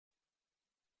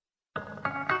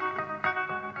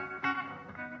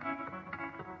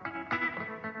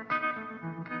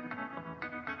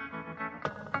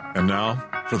And now,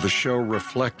 for the show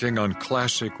reflecting on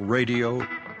classic radio,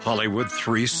 Hollywood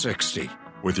 360,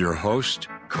 with your host,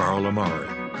 Carl Amari.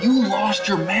 You lost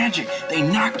your magic. They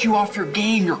knocked you off your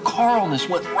game. Your Carlness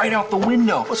went right out the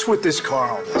window. What's with this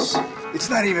Carlness? It's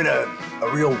not even a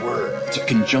real word. It's a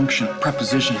conjunction, a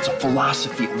preposition. It's a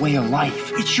philosophy, a way of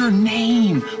life. It's your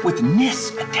name with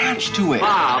ness attached to it.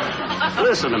 Bob,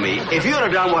 listen to me. If you'd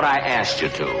have done what I asked you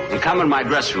to and come in my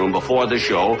dressing room before the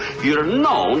show, you'd have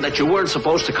known that you weren't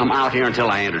supposed to come out here until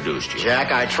I introduced you.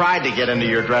 Jack, I tried to get into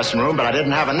your dressing room, but I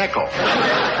didn't have a nickel.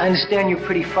 I understand you're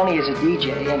pretty funny as a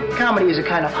DJ, and comedy is a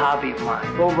kind of hobby of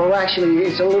mine. Well, actually,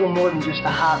 it's a little more than just a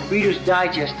hobby. Reader's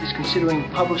Digest is considering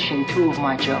publishing 2 of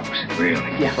my jokes. Really?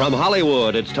 Yeah. From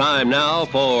Hollywood, it's time now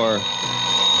for...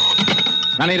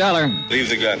 $90. Leave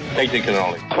the gun. Take the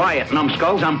cannoli. Quiet,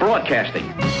 numbskulls. I'm broadcasting.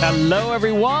 Hello,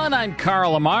 everyone. I'm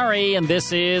Carl Amari, and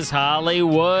this is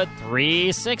Hollywood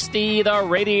 360, the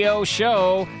radio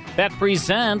show that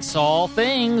presents all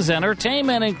things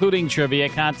entertainment, including trivia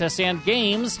contests and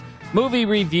games, movie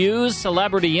reviews,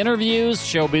 celebrity interviews,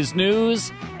 showbiz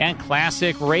news, and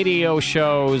classic radio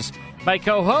shows. My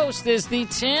co-host is the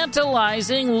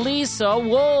tantalizing Lisa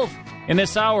Wolf. In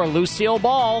this hour, Lucille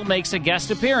Ball makes a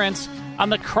guest appearance on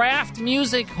the Kraft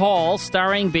Music Hall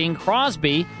starring Bing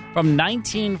Crosby from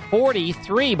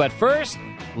 1943. But first,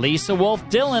 Lisa Wolf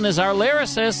Dillon is our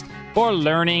lyricist for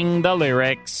Learning the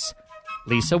Lyrics.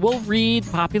 Lisa will read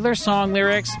popular song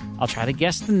lyrics. I'll try to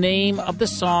guess the name of the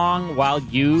song while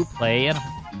you play at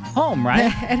home, right?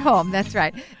 At home, that's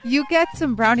right. You get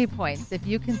some brownie points if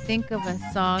you can think of a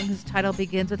song whose title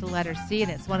begins with the letter C, and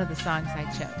it's one of the songs I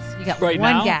chose. You got right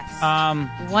one now,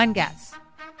 guess. One guess.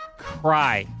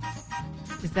 Cry.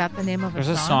 Is that the name of There's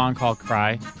a song? There's a song called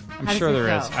Cry. I'm How sure does it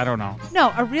there go? is. I don't know.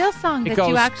 No, a real song It that goes,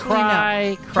 you actually cry,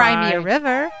 know. cry. Cry Me a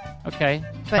River. Okay.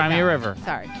 But Cry Me no, a River.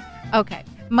 Sorry. Okay.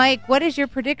 Mike, what is your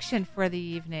prediction for the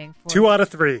evening? 2 out of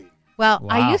 3. Well, Wow.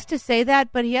 I used to say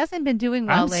that, but he hasn't been doing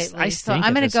well lately. So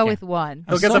I'm going to go with 1.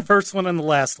 He'll get the first one and the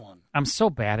last one. I'm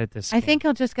so bad at this game. I think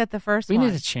he'll just get the first we one.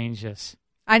 need to change this.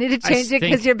 I need to change it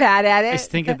because you're bad at it. I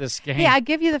stink at this game. Yeah, I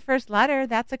give you the first letter.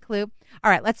 That's a clue.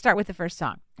 All right, let's start with the first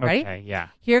song. Ready? Okay, yeah.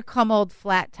 Here come old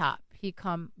flat top. He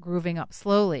come grooving up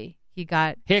slowly. He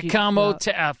got Here come old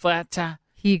flat top.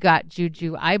 He got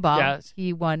Juju Eyeball. Yes.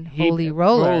 He won Holy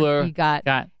Roller. He got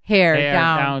hair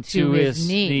down to his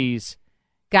knees.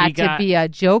 Got to be a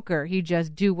joker. He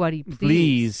just do what he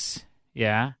please.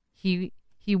 Yeah. He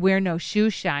wear no shoe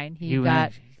shine. He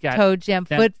got got toe jam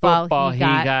football. He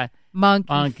got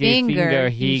monkey finger.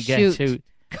 He shoot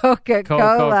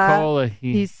Coca-Cola.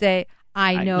 He say,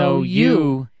 I know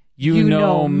you. You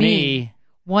know me.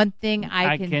 One thing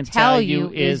I can tell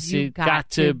you is you got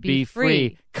to be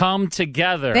free. Come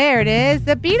together. There it is,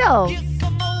 the Beatles.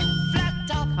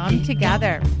 Come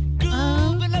together.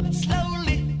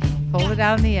 Hold it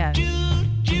out in the end.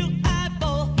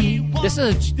 This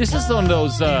is one of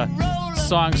those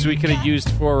songs we could have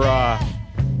used for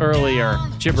earlier.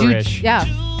 Gibberish. Yeah.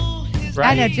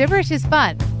 Right? I know, gibberish is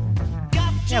fun.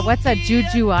 Yeah, what's a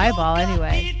Juju Eyeball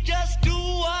anyway?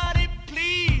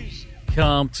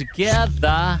 Come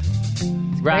together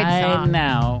right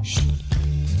now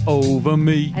over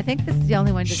me. I think this is the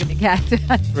only one you're going to get.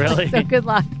 Really? So good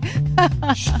luck.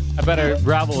 I better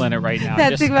revel in it right now.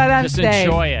 That's what I'm saying.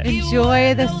 Enjoy it.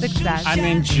 Enjoy the success. I'm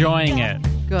enjoying it.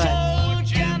 Good.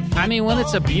 I mean, when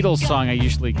it's a Beatles song, I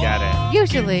usually get it.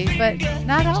 Usually, but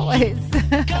not always.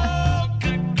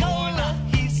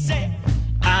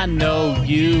 I know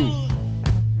you.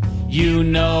 You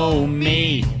know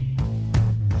me.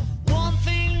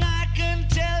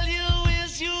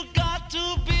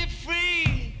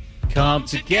 Come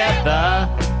together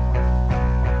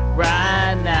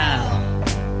right now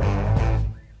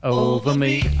over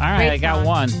me. All right, Great I got song.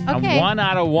 one. Okay. I'm 1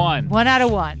 out of 1. 1 out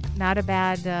of 1. Not a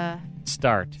bad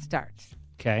start.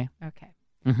 Okay. Okay.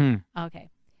 Mm-hmm.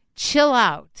 Okay. Chill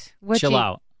out. Chill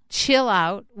out. Chill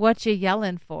out. What you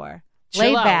yelling for? Chill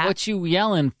Lay out. back. What you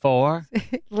yelling for?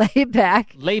 Lay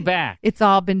back. Lay back. It's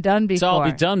all been done before. It's all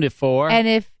been done before. And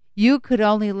if you could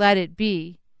only let it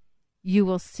be, you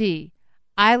will see.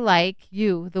 I like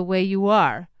you the way you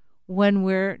are when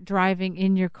we're driving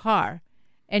in your car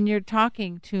and you're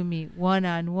talking to me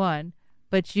one-on-one,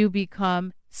 but you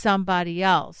become somebody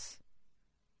else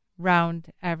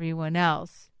round everyone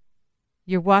else.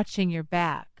 You're watching your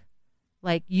back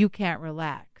like you can't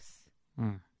relax.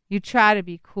 You try to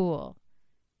be cool.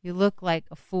 You look like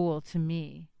a fool to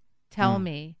me. Tell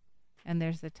me, and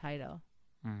there's the title.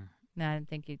 No, I didn't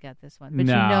think you'd get this one, but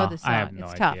no, you know the song. I have no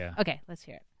it's tough. idea. Okay, let's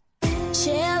hear it.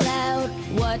 Chill out,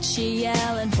 what she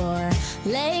yelling for?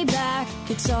 Lay back,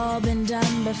 it's all been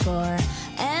done before.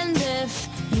 And if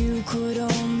you could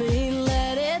only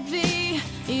let it be,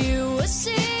 you would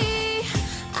see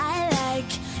I like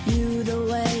you the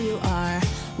way you are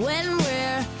when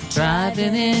we're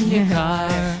Driving in your car.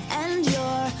 and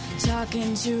you're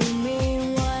talking to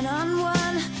me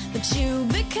one-on-one, but you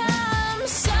become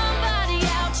somebody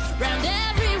else round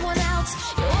everyone else.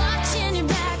 You're watching your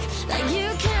back like you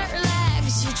can't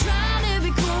relax. You're trying to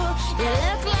be cool, you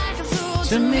look like a fool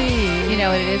to me. You know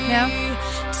what it is now?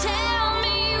 Tell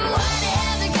me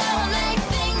whatever gonna make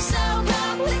things so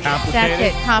complicated. Complicated? That's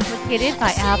it. Complicated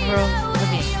by Avril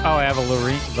Lavigne. Oh, Avril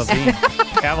Lavigne.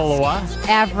 Avril what?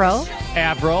 Avril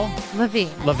Lavigne.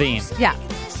 Lavigne. Yeah.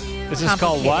 This is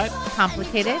called what?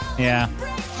 Complicated. Yeah.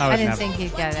 I didn't think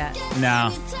you'd get it.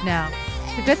 No. No.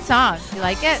 It's a good song. You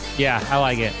like it? Yeah, I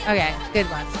like it. Okay. Good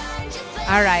one.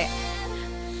 All right.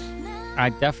 I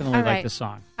definitely All like right. the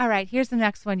song. All right. Here's the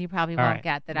next one you probably All won't right.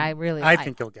 get that I really I like.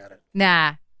 think you'll get it.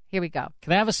 Nah. Here we go.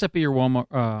 Can I have a sip of your Roma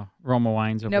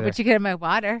wines over No, there? but you get my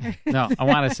water. No, I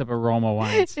want a sip of Roma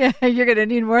wines. Yeah, you're going to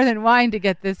need more than wine to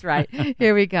get this right.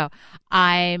 Here we go.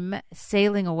 I'm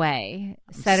sailing away.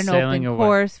 Set an sailing open away.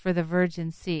 course for the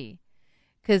Virgin Sea.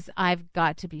 Because I've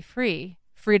got to be free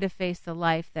to face the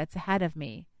life that's ahead of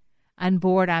me. On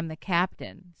board, I'm the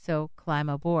captain, so climb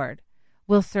aboard.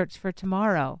 We'll search for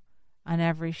tomorrow on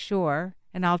every shore,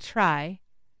 and I'll try,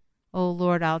 oh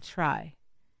Lord, I'll try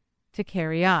to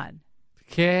carry on.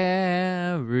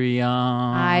 Carry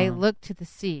on. I look to the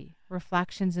sea,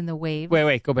 reflections in the waves.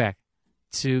 Wait, go back.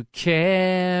 To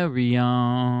carry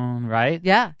on, right?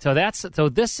 Yeah. So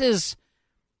this is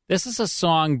a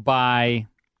song by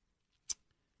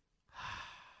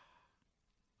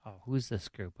who's this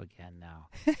group again now?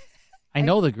 I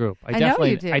know the group. I know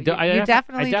definitely you do. I You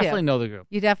definitely definitely do. know the group.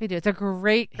 You definitely do. It's a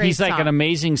great He's like song. an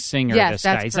amazing singer, Yes, this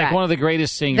guy. that's He's correct. like one of the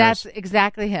greatest singers. That's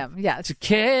exactly him. Yes. To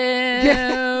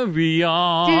carry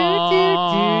on.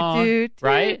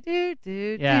 Right?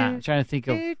 Yeah, I'm trying to think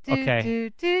of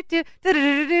okay.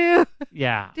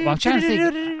 Yeah. Well, I'm trying to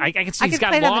think. I can see he's got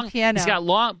play it on the long. piano. He's got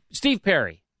long. Steve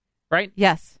Perry, right?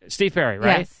 Yes. Steve Perry,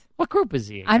 right? Yes. What group is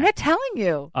he? I'm not telling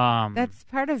you. That's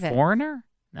part of it. Foreigner?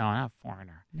 No, not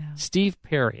Foreigner. No. Steve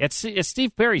Perry. It's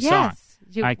Steve Perry's Yes. song.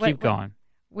 You- All right, keep going.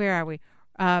 Where are we?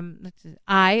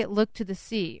 I look to the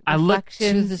sea. I look to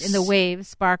Reflections the in the waves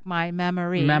spark my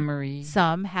memory. Memory.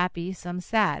 Some happy, some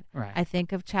sad. Right. I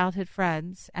think of childhood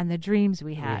friends and the dreams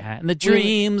we had. And the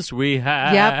dreams we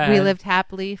had. Yep. We lived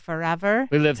happily forever.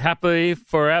 We lived happily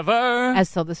forever. As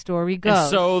so the story goes. And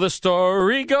so the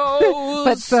story goes.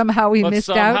 But somehow we missed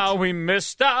out we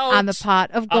missed out on the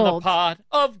pot of gold. On the pot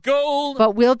of gold.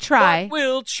 But we'll try.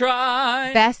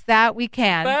 Best that we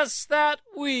can. Best that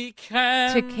we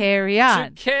can. To carry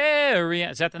on. To carry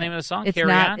on. Is that the name of the song? It's carry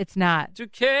not. on? It's not. To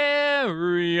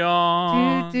carry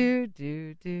on. Do.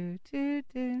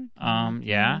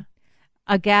 Yeah.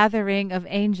 A gathering of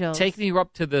angels. Take me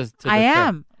up to the. I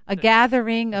am. A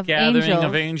gathering of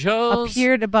angels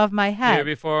appeared above my head. Here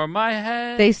before my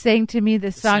head. They sang to me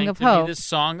the song of hope. The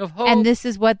song of hope. And this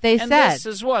is what they said. This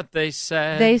is what they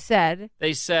said.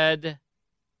 They said.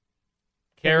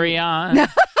 Carry on.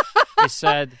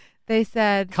 They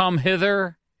said. Come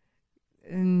hither.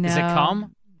 No. Is it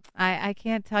come? I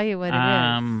can't tell you what it is.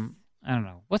 I don't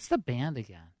know. What's the band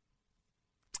again?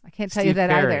 I can't tell you that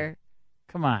Perry. either.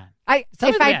 Come on. It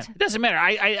It doesn't matter.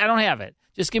 I don't have it.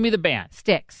 Just give me the band.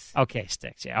 Styx. Okay,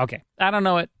 Styx. Yeah, okay. I don't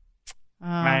know it.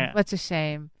 What's a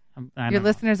shame. I Your don't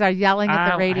listeners are yelling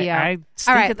at the radio. I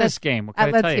stink at this game. What can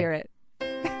I let's tell you? hear it.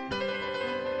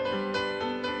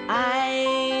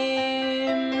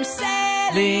 I'm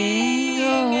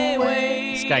sailing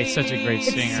away. This guy's such a great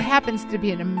It singer. happens to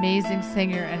be an amazing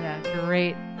singer and a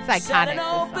great. It's iconic. Set an this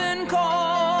song. open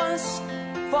course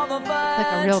for the It's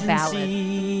like a real ballad. Virgin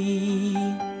Sea.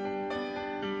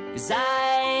 'Cause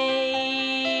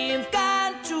I've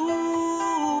got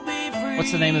to be free.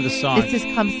 What's the name of the song? This is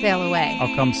Come Sail Away.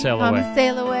 I'll Come Sail Come Away.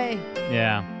 Sail Away.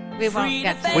 Yeah. We won't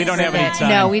get to We don't have any it. time.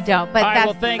 No, we don't. But All right, that's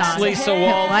well, the thanks, song. Lisa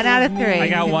Wolf. 1 out of 3. I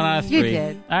got 1 out of 3. You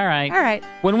did. All right. All right.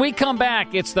 When we come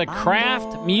back, it's the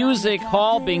Kraft Music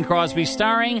Hall, Bing Crosby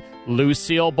starring.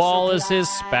 Lucille Ball is his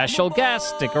special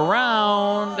guest. Stick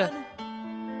around.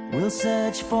 We'll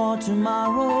search for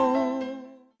tomorrow.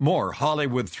 More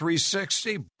Hollywood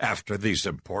 360 after these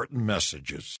important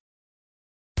messages.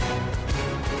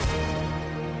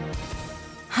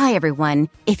 Hi, everyone.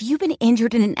 If you've been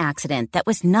injured in an accident that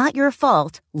was not your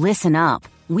fault, listen up.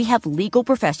 We have legal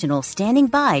professionals standing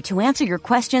by to answer your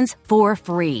questions for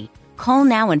free. Call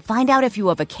now and find out if you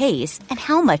have a case and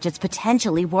how much it's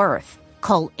potentially worth.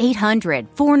 Call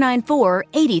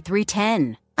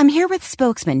 800-494-8310. I'm here with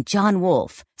spokesman John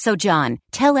Wolf. So, John,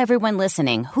 tell everyone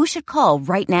listening who should call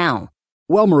right now.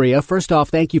 Well, Maria, first off,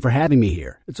 thank you for having me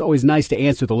here. It's always nice to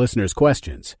answer the listeners'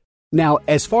 questions. Now,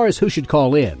 as far as who should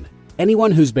call in,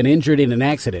 anyone who's been injured in an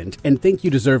accident and think you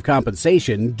deserve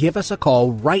compensation, give us a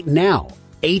call right now.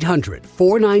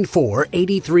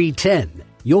 800-494-8310.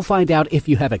 You'll find out if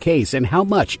you have a case and how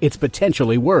much it's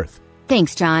potentially worth.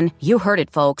 Thanks, John. You heard it,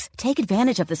 folks. Take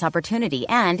advantage of this opportunity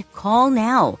and call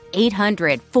now.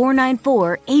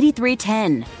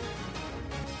 800-494-8310.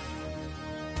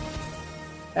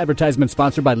 Advertisement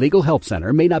sponsored by Legal Help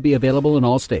Center. May not be available in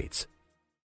all states.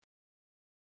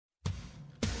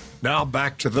 Now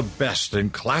back to the best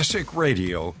in classic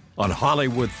radio on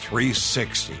Hollywood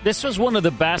 360. This was one of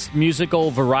the best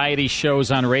musical variety shows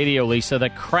on radio, Lisa. The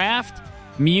Kraft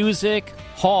Music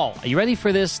Hall. Are you ready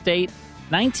for this date?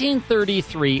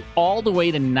 1933 all the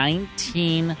way to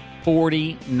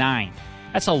 1949.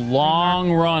 That's a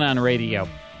long run on radio.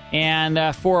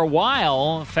 And for a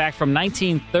while, in fact, from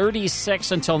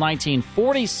 1936 until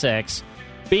 1946,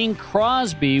 Bing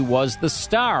Crosby was the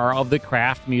star of the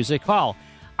Kraft Music Hall.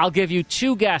 I'll give you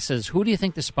two guesses. Who do you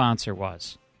think the sponsor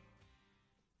was?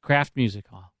 Kraft Music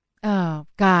Hall. Oh,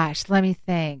 gosh. Let me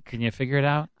think. Can you figure it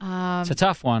out? It's a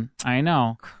tough one. I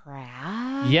know.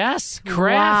 Kraft? Yes,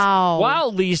 Kraft. Wow,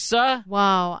 Lisa.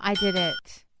 Wow, I did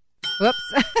it.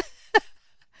 Whoops.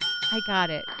 I got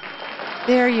it.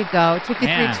 There you go. Took you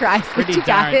 3 tries, but you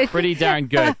got it. Pretty darn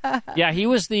good. Yeah, he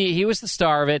was the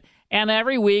star of it. And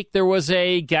every week there was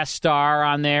a guest star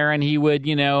on there, and he would,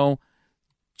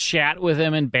 chat with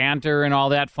him and banter and all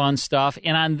that fun stuff.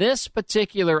 And on this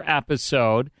particular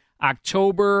episode,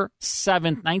 October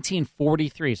 7th,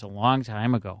 1943, it's a long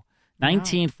time ago,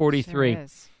 1943. Sure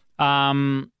is.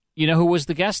 You know who was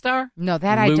the guest star? No,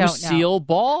 that I don't know. Lucille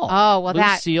Ball. Oh, well,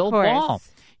 Lucille of course. Ball.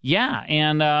 Yeah,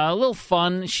 and a little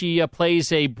fun. She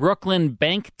plays a Brooklyn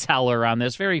bank teller on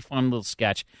this. Very fun little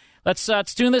sketch. Let's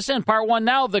tune this in. Part 1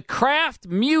 now, the Kraft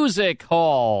Music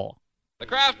Hall. The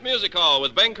Kraft Music Hall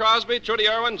with Bing Crosby, Trudy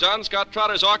Irwin, John Scott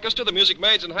Trotter's Orchestra, the Music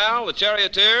Maids and Hal, the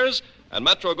Charioteers, and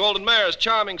Metro Goldwyn Mayer's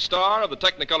charming star of the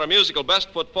Technicolor musical Best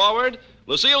Foot Forward,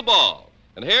 Lucille Ball.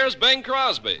 And here's Bing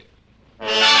Crosby.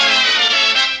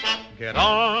 Get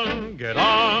on, get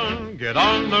on, get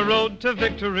on the road to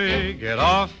victory. Get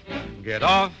off, get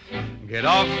off, get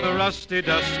off the rusty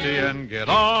dusty and get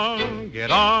on, get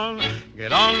on,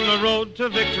 get on the road to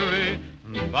victory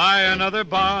and buy another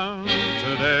bond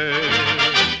today.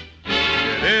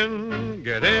 Get in,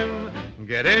 get in,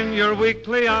 get in your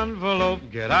weekly envelope.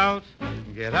 Get out,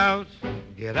 get out,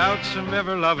 get out some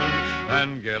ever-loving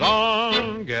and get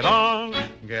on, get on,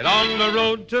 get on the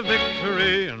road to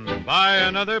victory and buy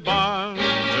another bond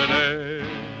today.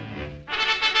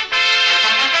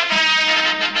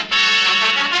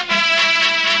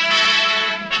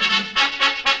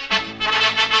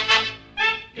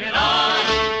 Get on,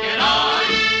 get on,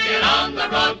 get on the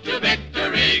road to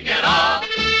victory. Get off,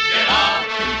 get off,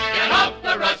 get off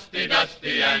the rusty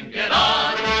dusty and get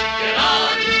on, get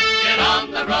on, get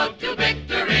on the road to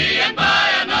victory and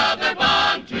buy another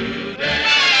bond today.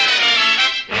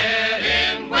 Get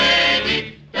in way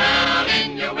deep down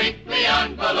in your weekly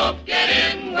envelope. Get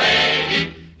in way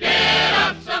deep, get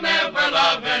out some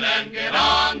ever-loving and get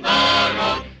on the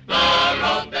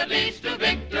road that leads to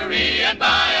victory and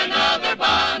buy another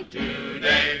bond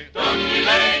today. Don't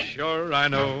delay. Sure, I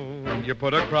know you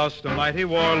put across the mighty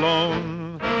war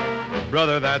loan.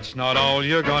 Brother, that's not all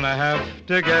you're gonna have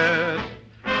to get.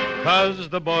 'Cause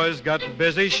the boys got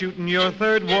busy shooting your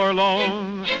third war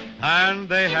loan, and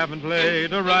they haven't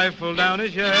laid a rifle down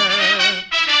as yet.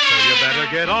 So you better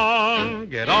get on,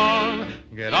 get on,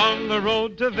 get on the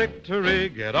road to victory.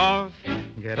 Get off,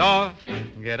 get off,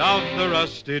 get off the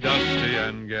rusty dusty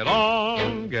and get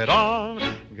on, get on,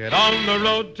 get on the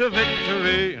road to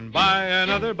victory and buy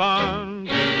another bond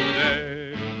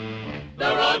today.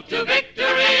 The road to victory,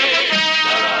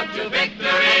 the road to victory,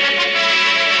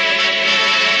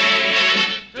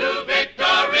 to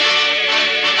victory.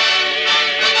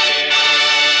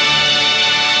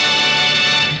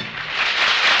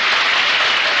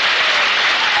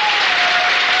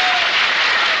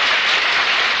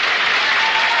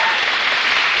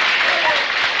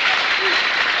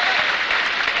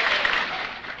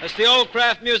 It's the old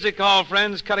Kraft Music Hall,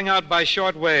 friends, cutting out by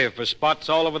shortwave for spots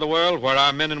all over the world where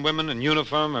our men and women in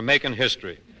uniform are making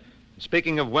history.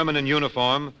 Speaking of women in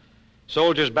uniform,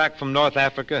 soldiers back from North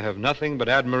Africa have nothing but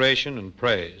admiration and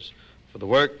praise for the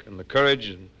work and the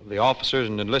courage of the officers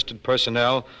and enlisted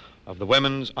personnel of the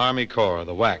Women's Army Corps,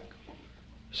 the WAC.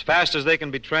 As fast as they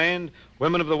can be trained,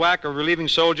 women of the WAC are relieving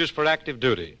soldiers for active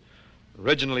duty.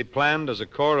 Originally planned as a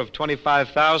corps of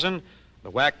 25,000,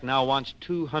 the WAC now wants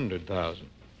 200,000.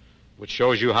 Which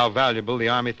shows you how valuable the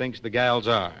Army thinks the gals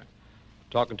are.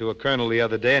 talking to a colonel the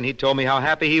other day, and he told me how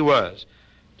happy he was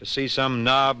to see some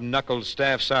knob-knuckled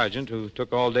staff sergeant who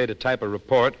took all day to type a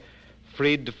report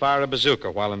freed to fire a bazooka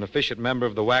while an efficient member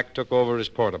of the WAC took over his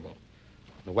portable.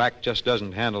 The WAC just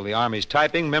doesn't handle the Army's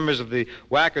typing. Members of the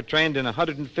WAC are trained in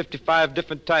 155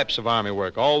 different types of Army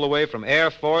work, all the way from Air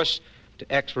Force to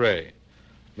X-ray.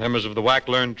 Members of the WAC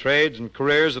learn trades and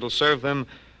careers that'll serve them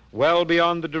well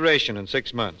beyond the duration in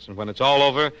 6 months. And when it's all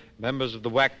over, members of the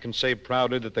WAC can say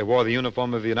proudly that they wore the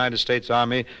uniform of the United States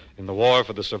Army in the war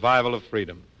for the survival of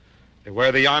freedom. They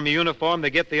wear the Army uniform, they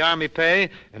get the Army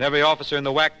pay, and every officer in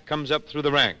the WAC comes up through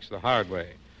the ranks the hard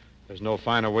way. There's no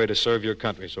finer way to serve your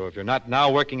country. So if you're not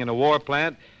now working in a war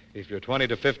plant, if you're 20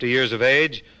 to 50 years of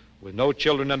age, with no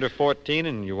children under 14,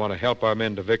 and you want to help our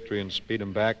men to victory and speed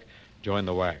them back, join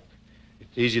the WAC.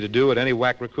 It's easy to do at any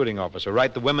WAC recruiting office. Or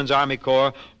write the Women's Army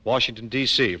Corps, Washington,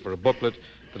 D.C., for a booklet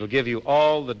that'll give you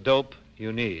all the dope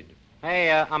you need.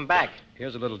 Hey, I'm back.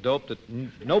 Here's a little dope that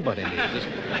nobody needs.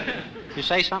 You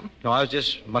say something? No, I was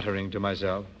just muttering to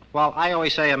myself. Well, I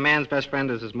always say a man's best friend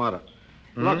is his mother.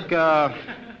 Look,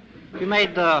 you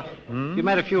made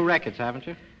a few records, haven't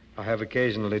you? I have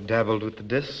occasionally dabbled with the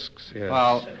discs, yes.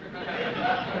 Well,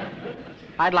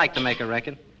 I'd like to make a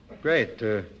record. Great.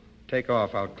 Take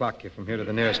off. I'll clock you from here to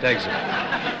the nearest exit.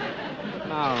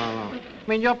 No. I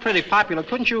mean, you're pretty popular.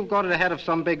 Couldn't you go to the head of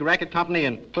some big record company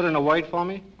and put in a word for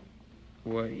me?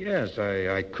 Well, yes,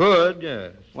 I could,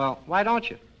 yes. Well, why don't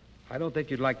you? I don't think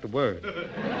you'd like the word.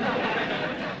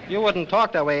 You wouldn't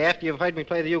talk that way after you've heard me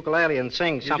play the ukulele and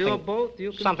sing something. You do both?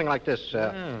 Something like this.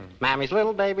 Mammy's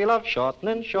little baby love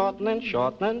shortening, shortening,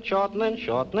 shortening, shortening,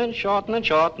 shortening, shortening,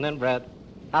 shortening bread.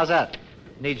 How's that?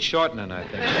 Needs shortening, I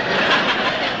think.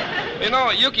 You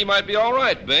know, Yuki might be all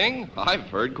right, Bing. I've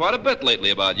heard quite a bit lately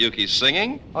about Yuki's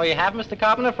singing. Oh, you have, Mr.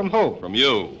 Carpenter? From who? From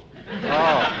you.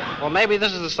 Oh, well, maybe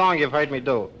this is the song you've heard me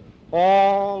do.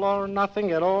 All or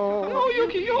nothing at all. Oh,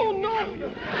 Yuki, oh, no.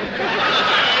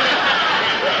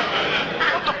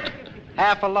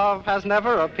 Half a love has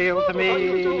never appealed to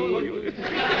me.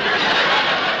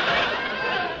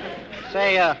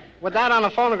 Say, with that on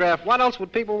a phonograph, what else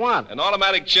would people want? An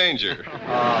automatic changer.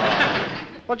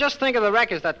 Well, just think of the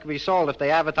records that could be sold if they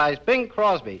advertised Bing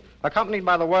Crosby, accompanied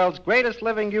by the world's greatest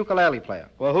living ukulele player.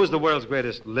 Well, who's the world's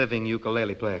greatest living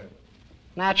ukulele player?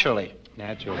 Naturally.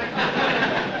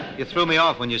 You threw me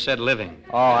off when you said living.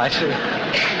 Oh, I see.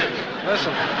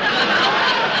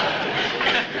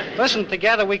 Listen,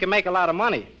 together we can make a lot of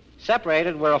money.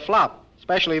 Separated, we're a flop,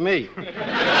 especially me.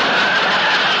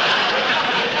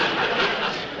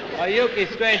 Yuki,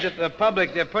 strange that the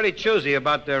public, they're pretty choosy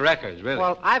about their records, really.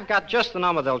 Well, I've got just the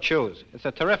number they'll choose. It's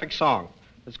a terrific song.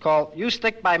 It's called You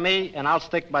Stick By Me and I'll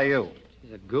Stick By You.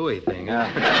 It's a gooey thing, huh?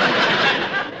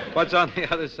 What's on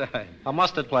the other side? A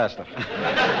mustard plaster.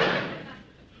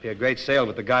 Be a great sale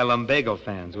with the Guy Lumbago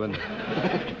fans, wouldn't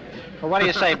it? Well, what do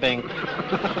you say, Bing?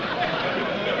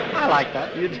 I like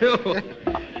that. You do?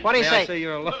 What do you say? I say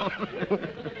you're alone.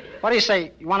 What do you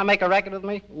say? You want to make a record with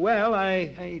me? Well,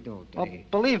 I don't. Well,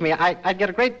 believe me, I'd get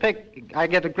a great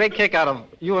kick out of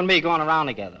you and me going around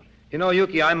together. You know,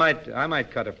 Yuki, I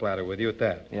might cut a platter with you at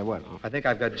that. Yeah, what? I think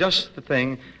I've got just the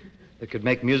thing that could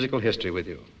make musical history with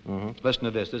you. Mm-hmm. Listen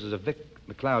to this. This is a Vic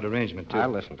McLeod arrangement, too. I'll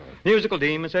listen to it. Musical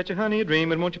demon, set your honey a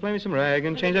dream, and won't you play me some rag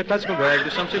and change that classical rag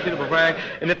to some sweet beautiful brag?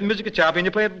 And if the music is choppy and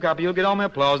you play it from copy, you'll get all my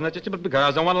applause, and that's just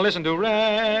because I want to listen to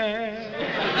rag.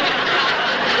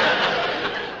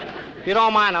 If you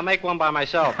don't mind, I'll make one by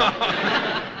myself.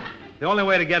 The only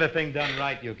way to get a thing done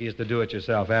right, Yuki, is to do it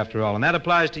yourself, after all. And that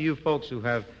applies to you folks who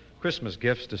have Christmas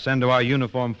gifts to send to our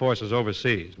uniformed forces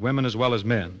overseas, women as well as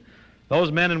men. Those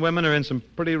men and women are in some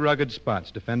pretty rugged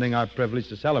spots, defending our privilege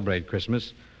to celebrate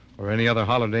Christmas or any other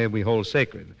holiday we hold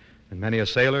sacred. And many a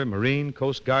sailor, Marine,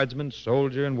 Coast Guardsman,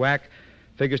 soldier, and WAC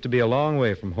figures to be a long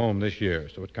way from home this year,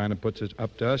 so it kind of puts it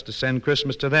up to us to send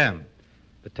Christmas to them.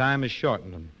 The time is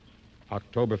shortened, and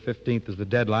October 15th is the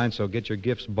deadline, so get your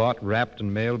gifts bought, wrapped,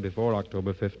 and mailed before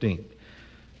October 15th.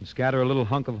 And scatter a little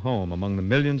hunk of home among the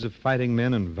millions of fighting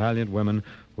men and valiant women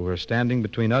who are standing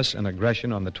between us and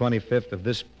aggression on the 25th of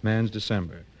this man's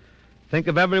December. Think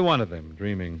of every one of them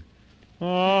dreaming,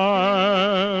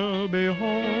 I'll be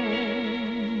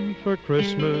home for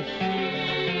Christmas.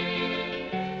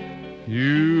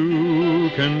 You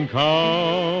can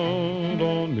count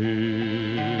on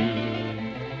me.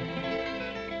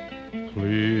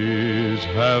 Please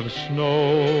have snow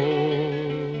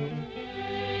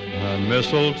and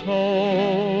mistletoe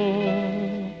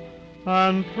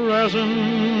and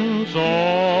presents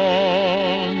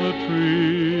on the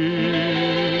tree.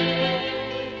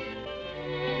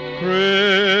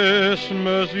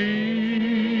 Christmas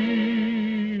Eve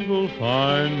will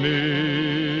find me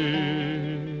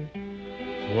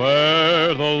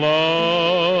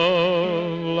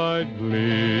might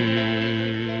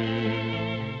please.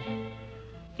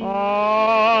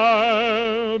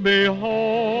 I'll be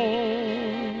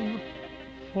home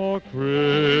for Christmas,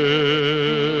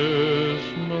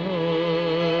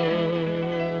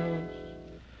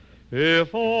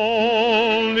 if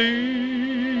only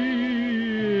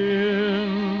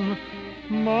in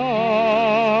my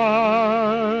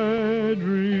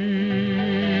dreams.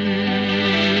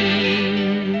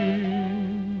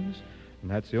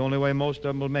 And that's the only way most of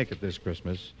them will make it this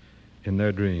Christmas, in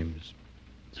their dreams.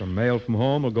 Some mail from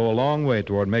home will go a long way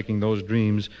toward making those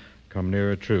dreams come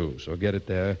nearer true. So get it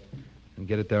there, and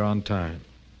get it there on time.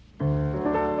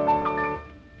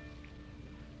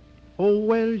 Oh,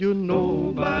 well, you're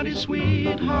nobody's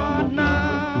sweetheart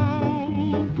now.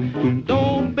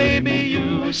 Don't baby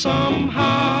you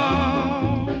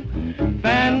somehow.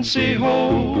 Fancy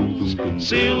hose,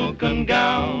 silken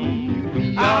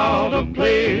gown, out of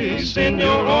place in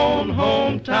your own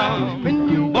hometown. When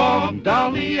you walk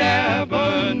down the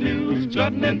avenue,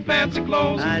 strutting in fancy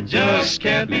clothes, I just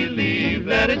can't believe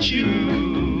that it's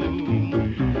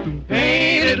you.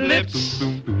 Painted lips,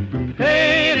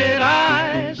 painted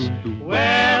eyes,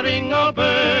 wearing a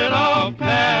bird of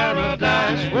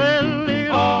paradise. Well,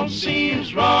 it all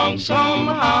seems wrong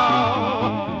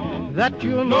somehow, that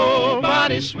you're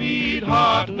nobody's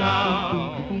sweetheart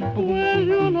now. Well,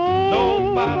 you're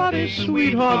nobody's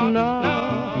sweetheart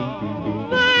now.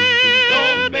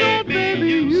 Don't baby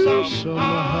you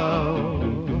somehow.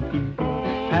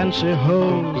 Fancy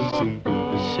hose,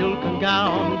 silken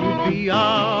gown, you'd be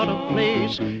out of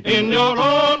place in your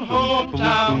own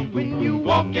hometown. When you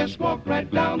walk, yes, walk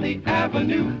right down the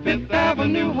avenue, Fifth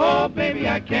Avenue. Oh, baby,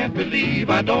 I can't believe,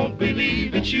 I don't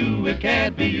believe it's you, it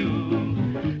can't be you.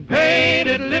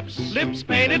 Painted lips, lips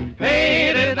painted,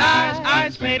 painted eyes,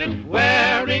 eyes painted,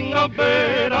 wearing a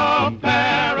bird of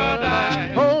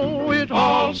paradise. Oh, it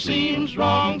all seems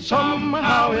wrong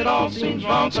somehow, it all seems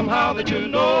wrong somehow, that you're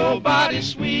nobody's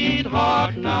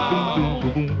sweetheart now.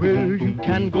 Well, you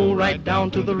can go right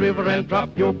down to the river and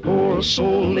drop your poor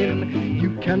soul in.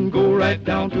 You can go right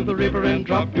down to the river and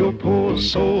drop your poor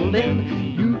soul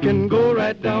in. You can go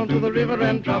right down to the river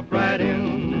and drop right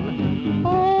in.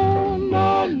 Oh,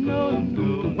 no, no,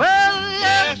 no. Well,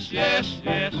 yes, yes,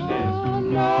 yes, yes. Oh,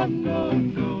 no, no,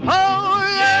 no. Oh,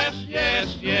 yes,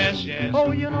 yes, yes, yes.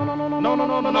 Oh, you no, no, no, no, no, no,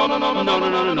 no, no, no, no, no, no, no,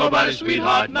 no, nobody's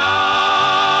sweetheart now.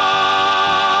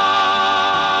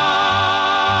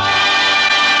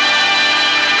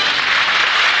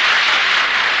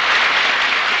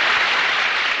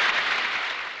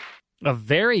 A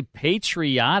very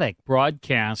patriotic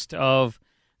broadcast of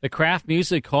the Kraft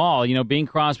Music Hall. You know, Bing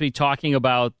Crosby talking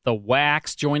about the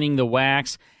Wax, joining the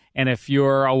Wax. And if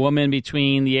you're a woman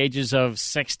between the ages of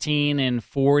 16 and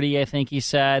 40, I think he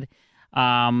said,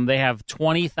 they have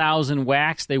 20,000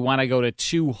 Wax. They want to go to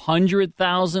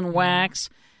 200,000 Wax.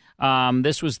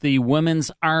 This was the Women's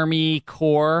Army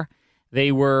Corps.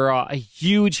 They were a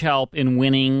huge help in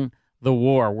winning the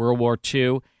war, World War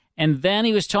II. And then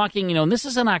he was talking, you know, and this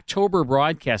is an October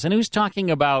broadcast, and he was talking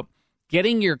about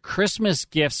getting your Christmas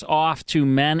gifts off to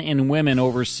men and women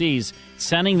overseas,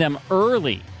 sending them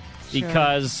early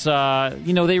because,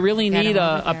 you know, they really need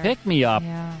a pick-me-up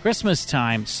Christmas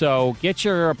time. So get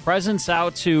your presents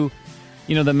out to,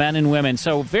 you know, the men and women.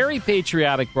 So very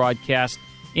patriotic broadcast.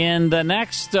 In the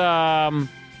next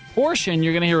portion,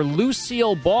 you're going to hear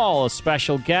Lucille Ball, a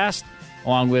special guest,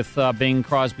 along with Bing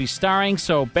Crosby starring.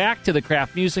 So back to the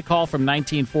Kraft Music Hall from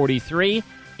 1943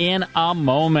 in a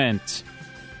moment.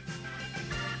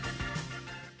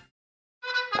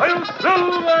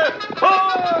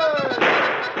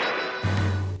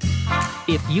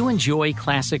 If you enjoy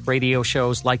classic radio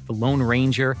shows like The Lone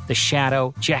Ranger, The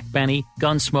Shadow, Jack Benny,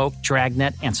 Gunsmoke,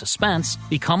 Dragnet, and Suspense,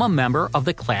 become a member of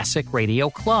the Classic Radio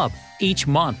Club. Each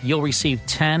month, you'll receive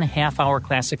 10 half-hour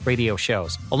classic radio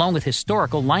shows, along with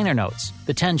historical liner notes.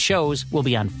 The 10 shows will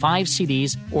be on 5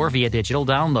 CDs or via digital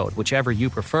download, whichever you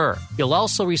prefer. You'll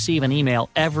also receive an email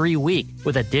every week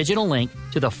with a digital link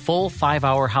to the full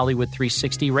 5-hour Hollywood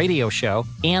 360 radio show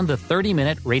and the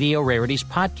 30-minute Radio Rarities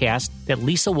podcast that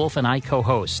Lisa Wolf and I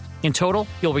co-host. In total,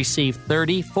 you'll receive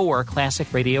 34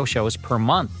 classic radio shows per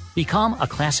month. Become a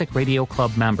Classic Radio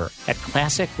Club member at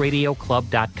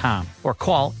classicradioclub.com or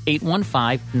call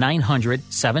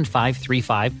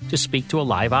 815-900-7535 to speak to a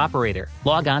live operator.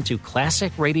 Log on to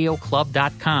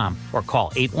classicradioclub.com or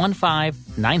call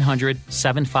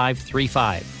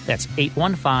 815-900-7535. That's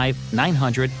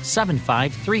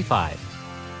 815-900-7535.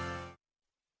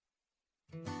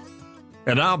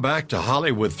 And now back to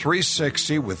Hollywood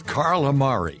 360 with Carl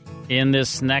Amari. In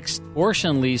this next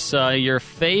portion, Lisa, your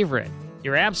favorite.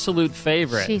 Your absolute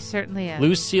favorite. She certainly is.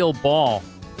 Lucille Ball.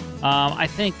 I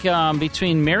think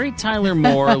between Mary Tyler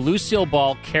Moore, Lucille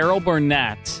Ball, Carol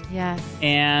Burnett, Yes.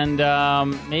 and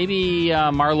maybe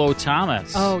Marlo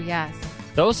Thomas. Oh, yes.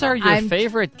 Those are your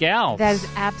favorite gals. That is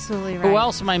absolutely right. Who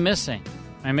else am I missing?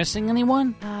 Am I missing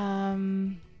anyone?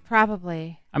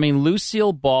 Probably. I mean,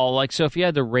 Lucille Ball, so if you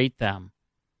had to rate them,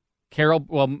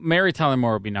 Mary Tyler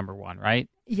Moore would be number one, right?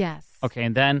 Yes. Okay,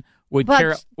 and then would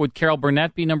Carol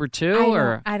Burnett be number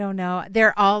two? I don't know.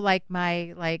 They're all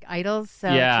my idols, so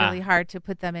it's really hard to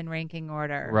put them in ranking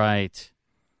order. Right.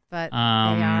 But they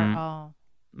are all.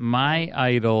 My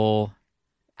idol.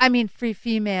 I mean, free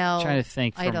female. I'm trying to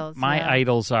think. Idols. My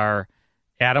idols are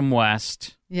Adam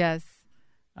West. Yes.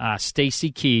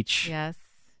 Stacy Keach. Yes.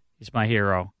 He's my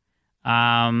hero.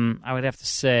 I would have to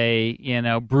say,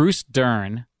 Bruce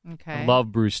Dern. Okay. I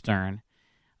love Bruce Dern.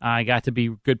 I got to be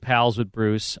good pals with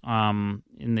Bruce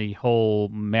in the whole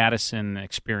Madison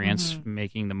experience,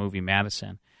 making the movie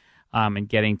Madison, and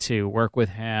getting to work with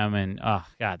him. And, oh,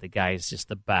 God, the guy is just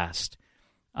the best.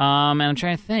 And I'm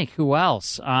trying to think, who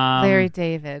else? Larry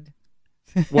David.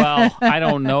 Well, I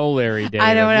don't know Larry David.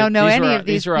 I don't know any of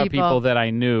these people. These are people that I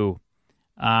knew.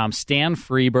 Stan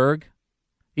Freberg.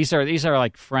 These are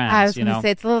like friends. I was going to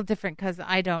say it's a little different because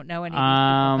I don't know any of these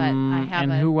people, but I have.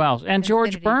 And who else? And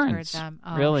George Burns.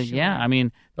 Oh, really? Sure. Yeah. I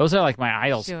mean, those are like my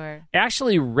idols. Sure.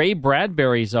 Actually, Ray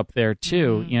Bradbury's up there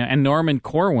too. And Norman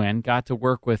Corwin, got to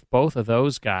work with both of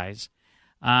those guys.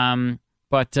 But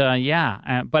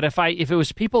if it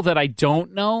was people that I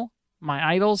don't know,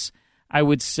 my idols, I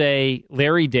would say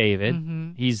Larry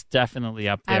David. He's definitely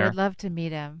up there. I would love to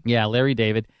meet him. Yeah, Larry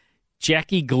David.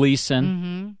 Jackie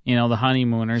Gleason, the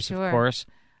Honeymooners, of course.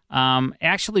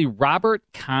 Actually, Robert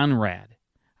Conrad.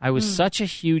 I was such a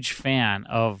huge fan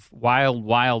of Wild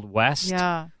Wild West.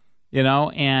 Yeah.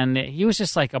 And he was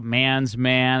just like a man's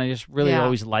man. I just really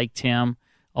always liked him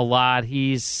a lot.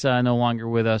 He's no longer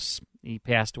with us. He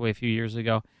passed away a few years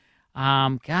ago.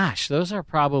 Gosh, those are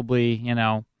probably,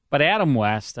 but Adam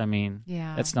West, I mean,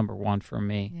 that's number one for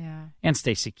me. Yeah. And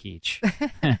Stacy Keach.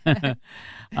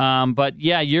 But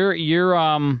yeah, you're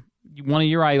one of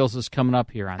your idols is coming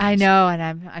up here on this. I know, and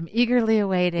I'm eagerly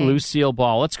awaiting. Lucille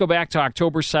Ball. Let's go back to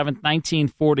October 7th,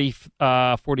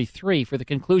 1943 for the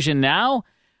conclusion now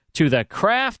to the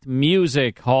Kraft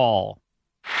Music Hall.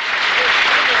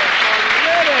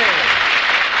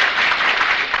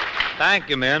 Thank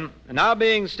you, men. And now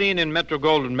being seen in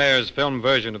Metro-Goldwyn-Mayer's film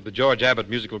version of the George Abbott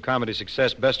musical comedy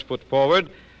success Best Foot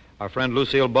Forward, our friend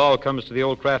Lucille Ball comes to the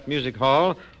old Kraft Music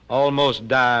Hall almost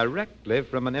directly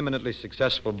from an eminently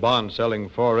successful bond-selling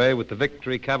foray with the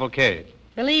Victory Cavalcade.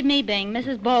 Believe me, Bing,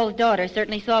 Mrs. Ball's daughter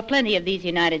certainly saw plenty of these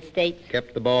United States.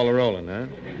 Kept the ball a-rolling, huh?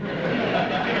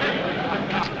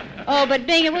 Oh, but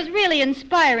Bing, it was really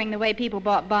inspiring the way people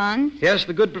bought bonds. Yes,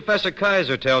 the good Professor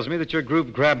Kaiser tells me that your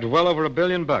group grabbed well over $1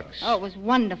 billion. Oh, it was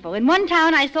wonderful. In one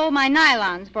town, I sold my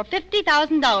nylons for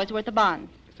 $50,000 worth of bonds.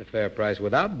 It's a fair price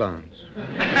without bonds.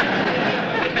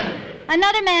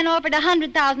 Another man offered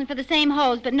 $100,000 for the same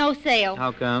hose, but no sale.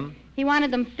 How come? He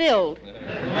wanted them filled.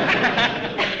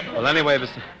 Well, anyway,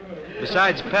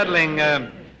 besides peddling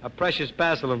a precious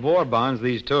parcel of war bonds,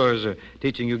 these tours are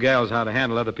teaching you gals how to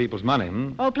handle other people's money,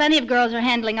 Oh, plenty of girls are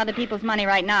handling other people's money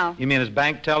right now. You mean as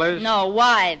bank tellers? No,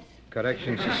 wives.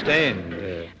 Correction sustained.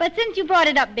 But since you brought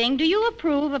it up, Bing, do you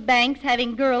approve of banks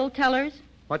having girl tellers?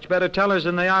 Much better tellers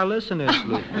than they are listeners,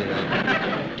 Luke.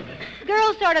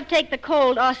 Girls sort of take the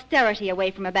cold austerity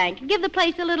away from a bank and give the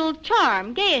place a little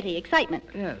charm, gaiety, excitement.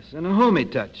 Yes, and a homey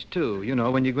touch, too,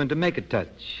 when you're going to make a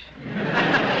touch.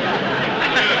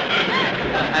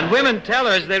 And women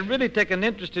tellers, they really take an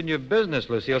interest in your business,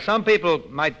 Lucille. Some people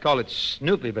might call it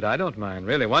snoopy, but I don't mind,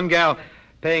 really. One gal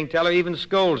paying teller even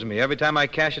scolds me every time I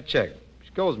cash a check. She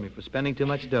scolds me for spending too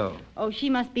much dough. Oh, she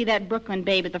must be that Brooklyn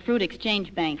babe at the Fruit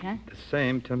Exchange Bank, huh? The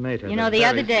same tomato. The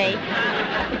other day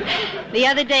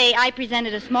I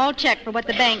presented a small check for what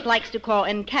the bank likes to call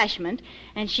encashment,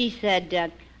 and she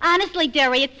said, honestly,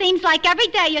 dearie, it seems like every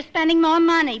day you're spending more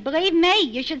money. Believe me,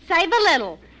 you should save a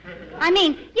little. I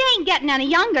mean, you ain't getting any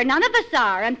younger. None of us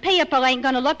are. And people ain't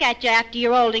going to look at you after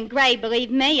you're old and gray. Believe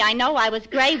me, I know I was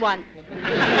gray once.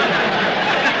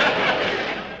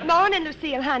 Morning,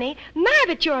 Lucille, honey. My,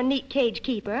 but you're a neat cage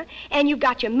keeper. And you've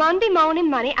got your Monday morning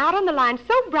money out on the line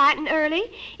so bright and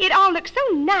early. It all looks so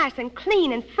nice and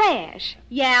clean and fresh.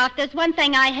 Yeah, if there's one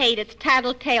thing I hate, it's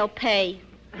tattletale pay.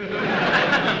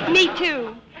 Me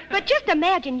too. But just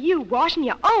imagine you washing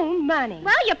your own money.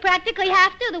 Well, you practically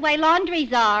have to, the way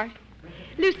laundries are.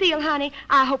 Lucille, honey,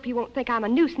 I hope you won't think I'm a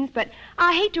nuisance, but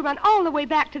I hate to run all the way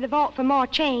back to the vault for more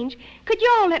change. Could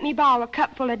you all let me borrow a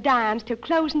cup full of dimes till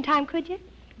closing time, could you?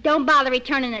 Don't bother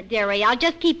returning it, dearie. I'll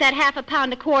just keep that half a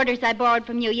pound of quarters I borrowed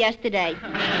from you yesterday.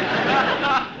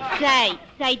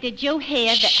 Say, did you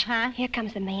hear that, huh? Here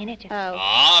comes the manager.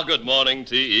 Ah, good morning,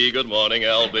 T.E. Good morning,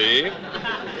 L.B.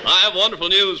 I have wonderful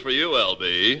news for you,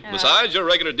 L.B. Besides your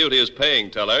regular duty as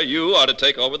paying teller, you are to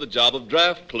take over the job of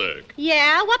draft clerk.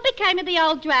 Yeah? What became of the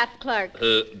old draft clerk?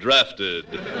 Drafted.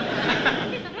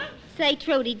 Say,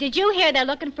 Trudy, did you hear they're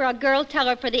looking for a girl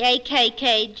teller for the AK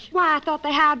cage? Why, I thought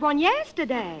they hired one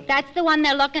yesterday. That's the one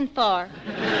they're looking for.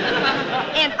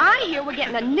 And I hear we're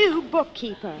getting a new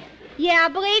bookkeeper. Yeah,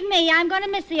 believe me, I'm going to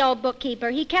miss the old bookkeeper.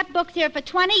 He kept books here for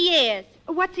 20 years.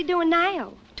 What's he doing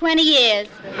now? 20 years.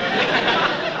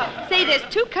 Say, there's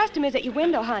 2 customers at your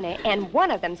window, honey, and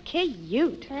one of them's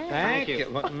cute. Thank you.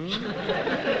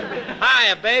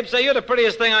 Hiya, babe. Say, you're the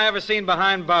prettiest thing I ever seen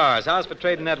behind bars. How's for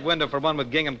trading that window for one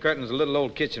with gingham curtains, a little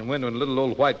old kitchen window, and a little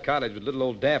old white cottage with little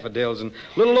old daffodils and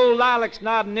little old lilacs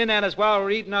nodding in at us while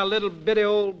we're eating our little bitty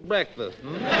old breakfast?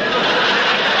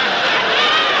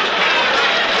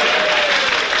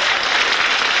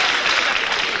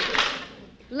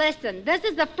 Listen, this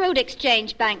is the fruit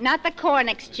exchange bank, not the corn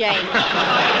exchange.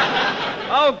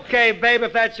 Okay, babe,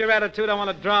 if that's your attitude, I want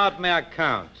to draw out my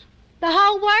account. The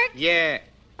whole work? Yeah.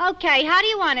 Okay, how do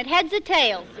you want it, heads or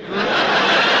tails?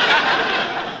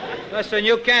 Listen,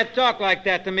 you can't talk like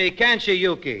that to me, can she,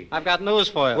 Yuki? I've got news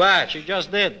for you. What? She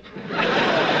just did.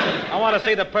 I want to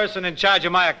see the person in charge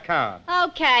of my account.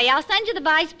 Okay, I'll send you the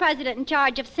vice president in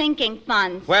charge of sinking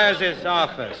funds. Where's his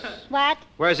office? What?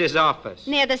 Where's his office?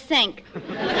 Near the sink.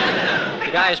 The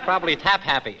guy's probably tap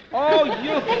happy. Oh,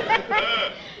 you...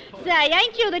 Say,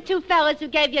 ain't you the 2 fellas who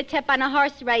gave you a tip on a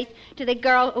horse race to the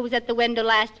girl who was at the window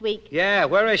last week? Yeah,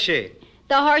 where is she?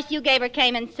 The horse you gave her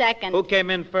came in second. Who came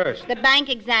in first? The bank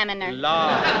examiner.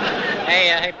 Law.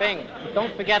 Hey, Bing,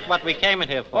 don't forget what we came in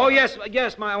here for. Oh, yes,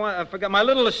 I forgot. My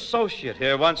little associate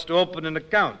here wants to open an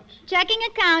account. Checking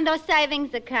account or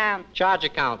savings account? Charge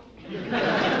account.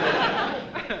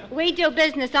 We do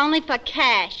business only for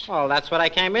cash. Well, that's what I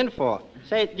came in for.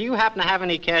 Say, do you happen to have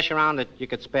any cash around that you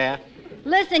could spare?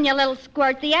 Listen, you little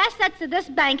squirt, the assets of this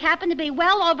bank happen to be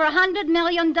well over $100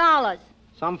 million.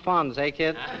 Some funds, eh,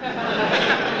 kid?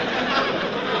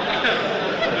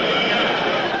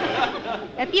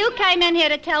 If you came in here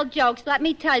to tell jokes, let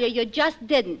me tell you, you just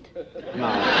didn't. No.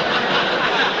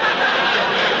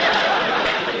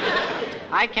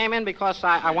 I came in because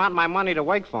I want my money to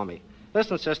work for me.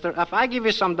 Listen, sister, if I give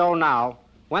you some dough now,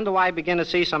 when do I begin to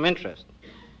see some interest?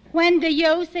 When do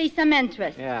you see some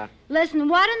interest? Yeah. Listen,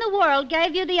 what in the world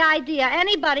gave you the idea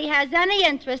anybody has any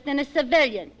interest in a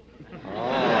civilian?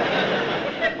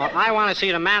 Well, I want to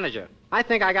see the manager. I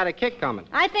think I got a kick coming.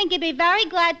 I think he'd be very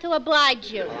glad to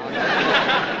oblige you.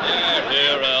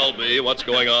 Here, L.B., what's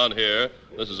going on here?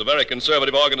 This is a very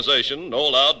conservative organization. No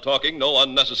loud talking, no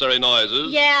unnecessary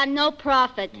noises. Yeah, no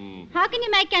profit. How can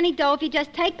you make any dough if you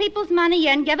just take people's money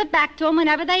in, give it back to them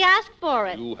whenever they ask for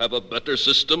it? You have a better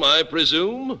system, I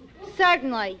presume?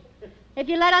 Certainly. If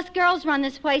you let us girls run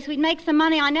this place, we'd make some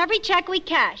money on every check we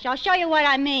cash. I'll show you what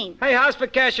I mean. Hey, how's for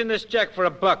cashing this check for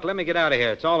 $1? Let me get out of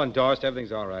here. It's all endorsed.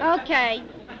 Everything's all right. Okay.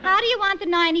 How do you want the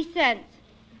 90 cents?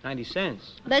 90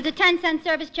 cents? There's a 10-cent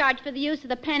service charge for the use of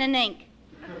the pen and ink.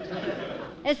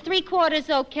 Is 3/4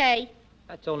 okay?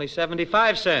 That's only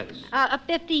 75 cents. A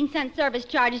 15-cent service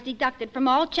charge is deducted from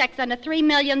all checks under $3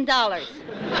 million.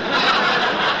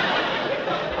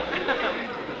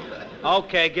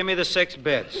 Okay, give me the 6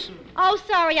 bits. Oh,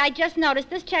 sorry, I just noticed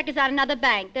this check is at another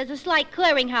bank. There's a slight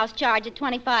clearinghouse charge at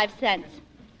 25 cents.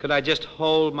 Could I just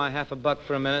hold my $1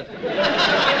 for a minute?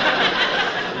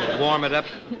 Warm it up.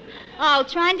 Oh,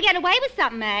 trying to get away with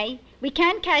something, eh? We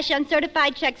can cash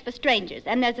uncertified checks for strangers,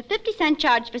 and there's a 50-cent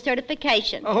charge for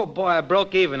certification. Oh, boy, I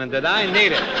broke even, and did I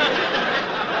need it?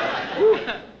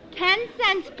 10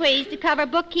 cents, please, to cover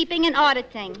bookkeeping and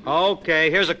auditing.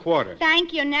 Okay, here's $0.25.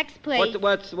 Thank you. Next, please.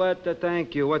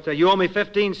 Thank you. You owe me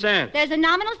 15 cents. There's a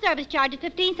nominal service charge of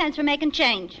 15 cents for making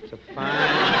change. It's a fine,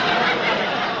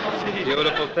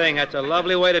 beautiful thing. That's a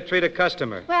lovely way to treat a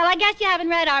customer. Well, I guess you haven't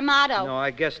read our motto. No,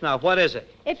 I guess not. What is it?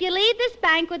 If you leave this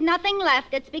bank with nothing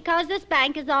left, it's because this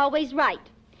bank is always right.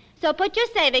 So put your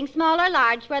savings, small or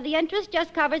large, where the interest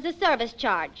just covers the service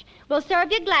charge. We'll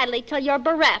serve you gladly till you're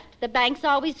bereft. The bank's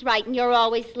always right and you're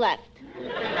always left.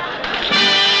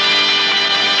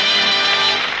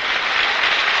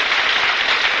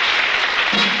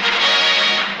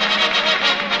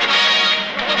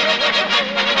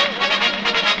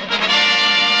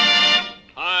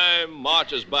 Time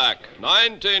marches back.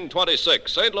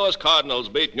 1926, St. Louis Cardinals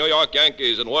beat New York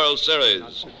Yankees in World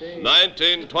Series.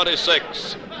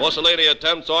 1926, Mussolini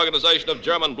attempts organization of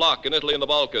German bloc in Italy and the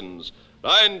Balkans.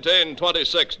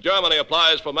 1926, Germany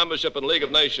applies for membership in League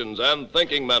of Nations, and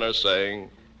thinking men are saying,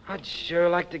 I'd sure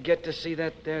like to get to see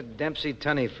that there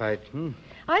Dempsey-Tunney fight.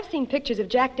 I've seen pictures of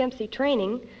Jack Dempsey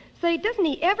training. Say, doesn't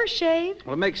he ever shave?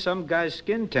 Well, it makes some guys'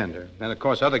 skin tender. And, of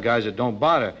course, other guys that don't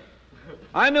bother.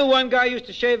 I knew one guy used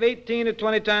to shave 18 to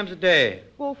 20 times a day.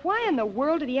 Well, why in the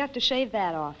world did he have to shave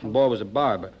that often? The boy was a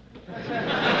barber.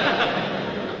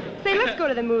 Say, let's go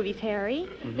to the movies, Harry.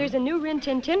 There's a new Rin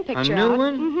Tin Tin picture A new out.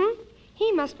 one? Mm-hmm.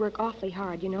 He must work awfully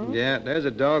hard, you know. Yeah, there's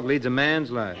a dog leads a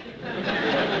man's life.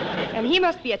 And he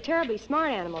must be a terribly smart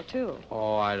animal, too.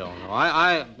 Oh, I don't know.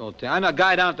 I know a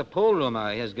guy down at the pool room.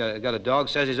 He has got a dog,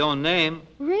 says his own name.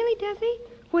 Really, does he?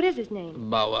 What is his name?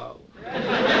 Bow Wow. Oh,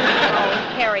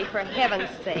 Harry, for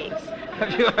heaven's sakes.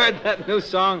 Have you heard that new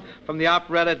song from the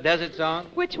operetta Desert Song?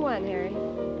 Which one, Harry?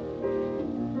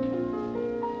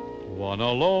 One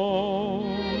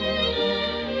alone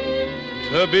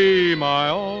to be my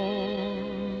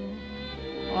own.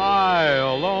 I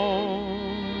alone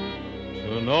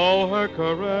to know her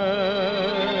caresses.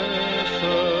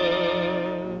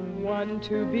 One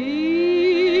to be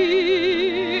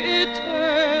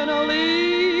eternally,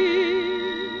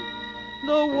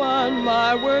 the one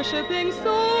my worshiping soul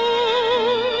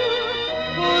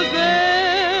possesses.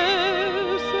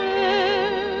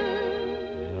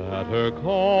 At her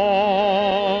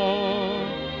call,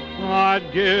 I'd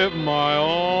give my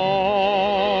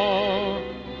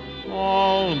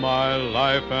all my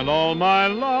life and all my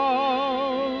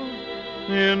love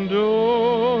enduring.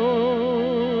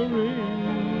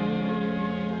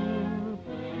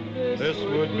 This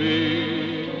would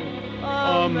be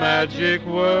a magic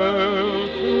world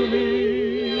to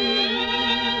me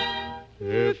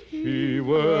if she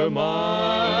were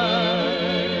mine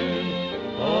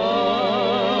alone.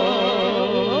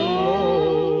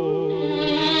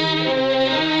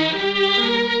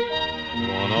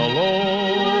 One alone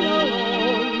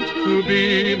to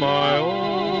be my own.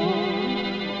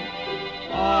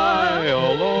 I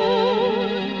alone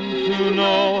to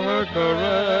know her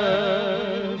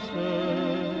caresses.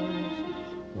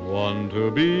 One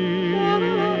to be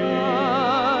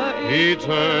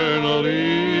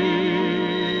eternally,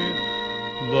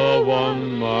 the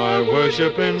one my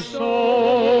worshiping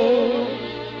soul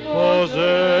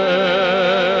possesses.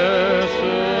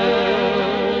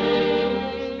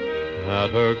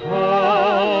 At her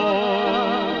call,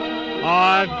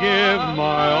 I'd give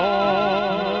my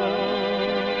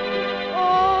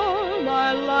All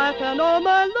my life and all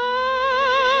my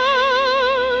love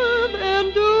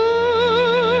enduring.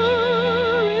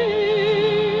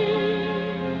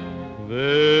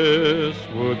 This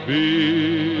would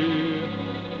be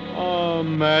a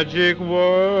magic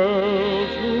world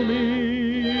to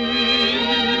me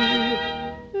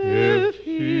if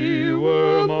he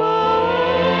were mine.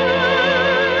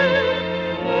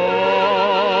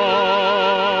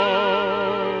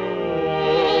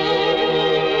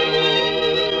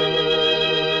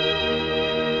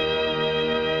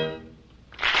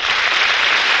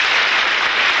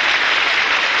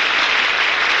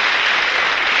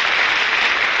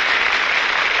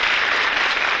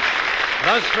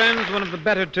 Thus, friends, one of the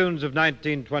better tunes of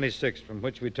 1926, from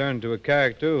which we turn to a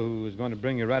character who is going to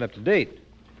bring you right up to date.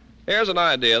 Here's an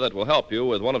idea that will help you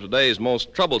with one of today's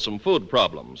most troublesome food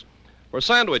problems. For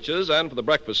sandwiches and for the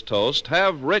breakfast toast,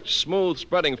 have rich, smooth,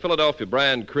 spreading Philadelphia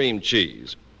brand cream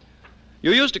cheese.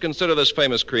 You used to consider this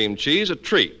famous cream cheese a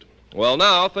treat. Well,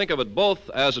 now think of it both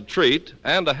as a treat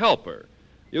and a helper.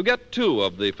 You get 2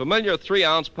 of the familiar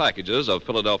 3-ounce packages of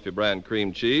Philadelphia brand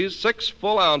cream cheese, 6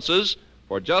 full ounces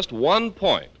for just 1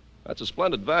 point. That's a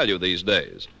splendid value these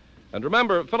days. And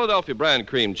remember, Philadelphia brand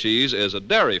cream cheese is a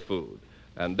dairy food.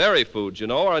 And dairy foods, you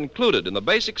know, are included in the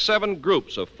basic 7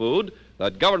 groups of food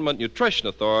that government nutrition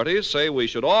authorities say we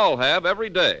should all have every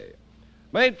day.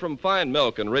 Made from fine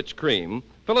milk and rich cream,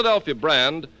 Philadelphia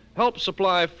brand helps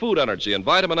supply food energy and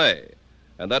vitamin A.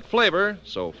 And that flavor,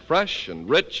 so fresh and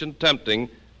rich and tempting,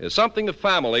 is something the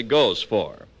family goes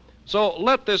for. So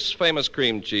let this famous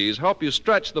cream cheese help you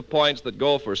stretch the points that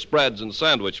go for spreads and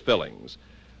sandwich fillings.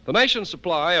 The nation's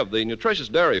supply of the nutritious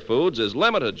dairy foods is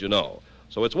limited, you know,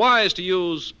 so it's wise to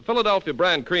use Philadelphia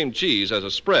brand cream cheese as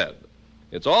a spread.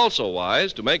 It's also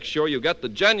wise to make sure you get the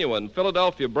genuine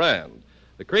Philadelphia brand,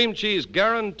 the cream cheese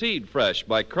guaranteed fresh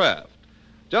by Kraft.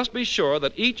 Just be sure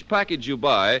that each package you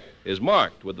buy is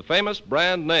marked with the famous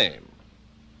brand name.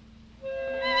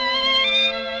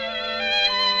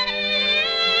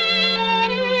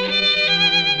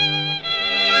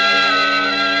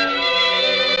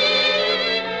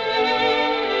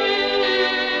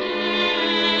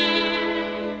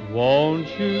 Won't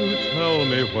you tell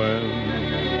me when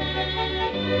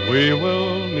we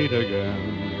will meet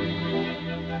again.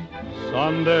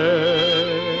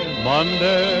 Sunday,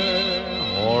 Monday,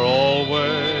 or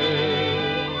always.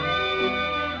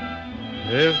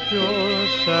 If you're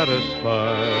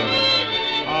satisfied,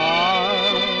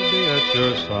 I'll be at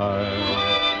your side.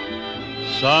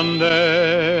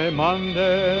 Sunday,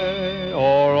 Monday,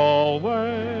 or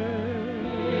always.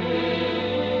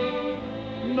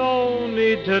 No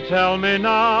need to tell me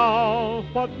now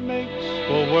what makes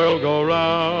the world go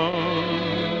round.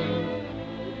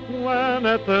 When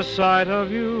at the sight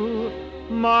of you,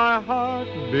 my heart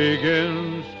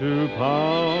begins to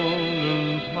pound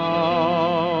and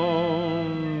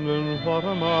pound. And what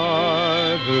am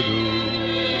I to do?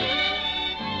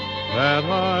 Can't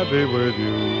I be with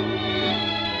you?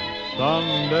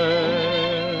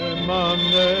 Sunday,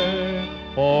 Monday,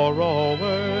 or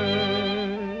always.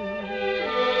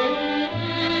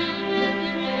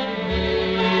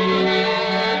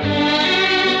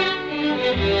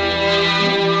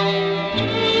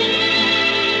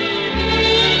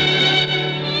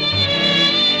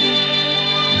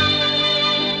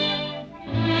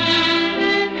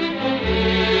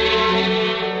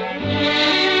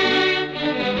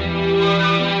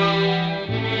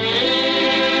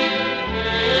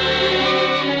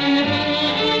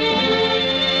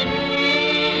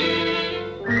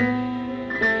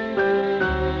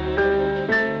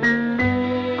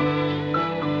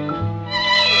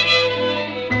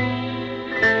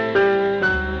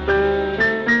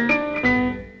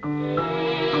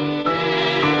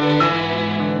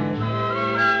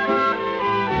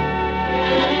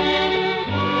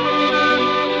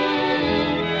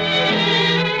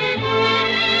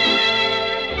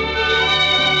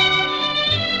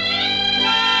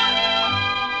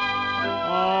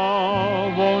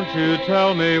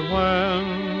 Tell me when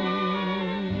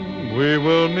we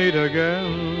will meet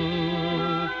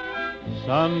again.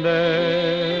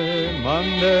 Sunday,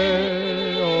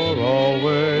 Monday, or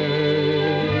always.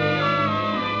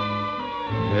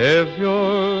 If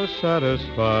you're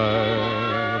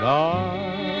satisfied,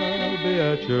 I'll be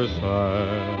at your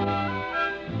side.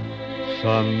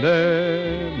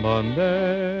 Sunday,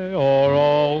 Monday, or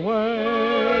always.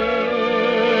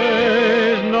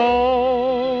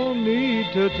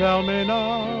 To tell me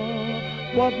now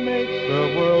what makes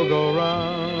the world go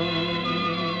round.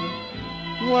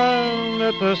 When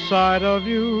at the sight of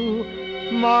you,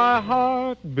 my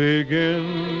heart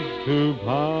begins to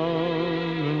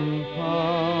pound and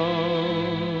pound.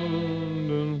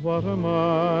 And what am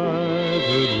I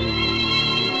to do?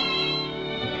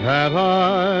 Can't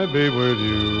I be with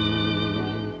you?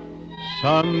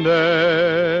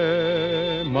 Sunday,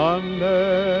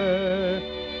 Monday,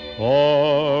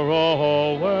 or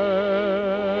always.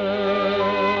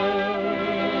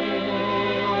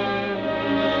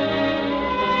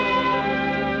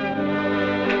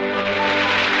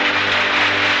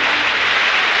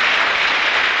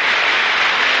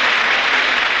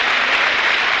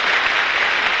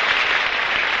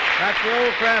 That's the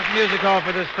old Kraft Music Hall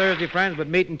for this Thursday, friends, but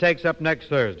meeting takes up next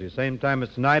Thursday, same time as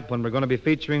tonight, when we're going to be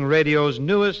featuring radio's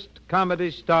newest comedy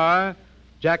star,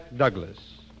 Jack Douglas.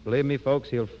 Believe me, folks,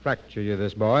 he'll fracture you,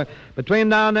 this boy. Between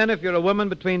now and then, if you're a woman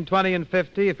between 20 and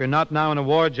 50, if you're not now in a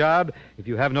war job, if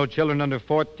you have no children under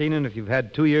 14, and if you've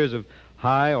had 2 years of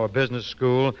high or business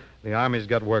school, the Army's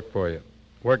got work for you.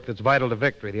 Work that's vital to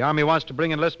victory. The Army wants to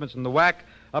bring enlistments in the WAC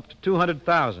up to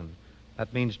 200,000.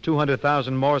 That means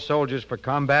 200,000 more soldiers for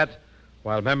combat,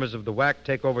 while members of the WAC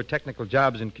take over technical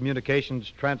jobs in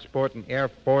communications, transport, and Air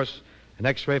Force, and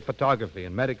X-ray photography,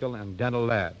 and medical and dental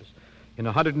labs, in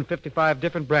 155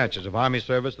 different branches of Army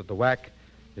service that the WAC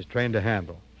is trained to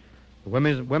handle. The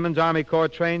Women's Army Corps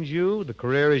trains you. The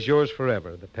career is yours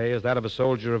forever. The pay is that of a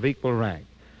soldier of equal rank.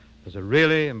 There's a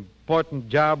really important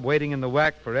job waiting in the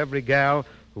WAC for every gal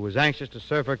who is anxious to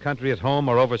serve her country at home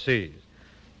or overseas.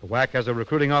 The WAC has a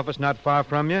recruiting office not far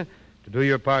from you. To do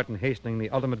your part in hastening the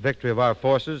ultimate victory of our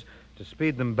forces, to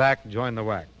speed them back, join the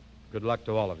WAC. Good luck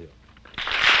to all of you.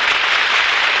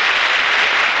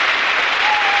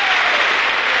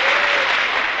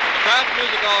 Kraft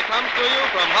Music Hall comes to you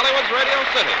from Hollywood's Radio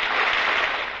City.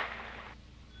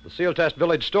 The Seal Test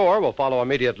Village store will follow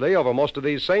immediately over most of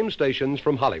these same stations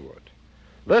from Hollywood.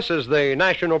 This is the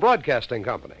National Broadcasting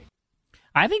Company.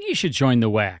 I think you should join the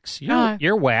WACs.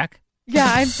 You're whack. Yeah,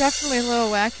 I'm definitely a little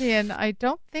wacky, and I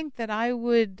don't think that I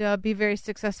would be very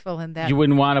successful in that. You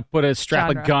wouldn't want to put a strap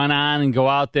genre. of gun on and go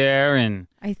out there and...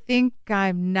 I think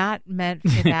I'm not meant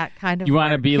for that kind of You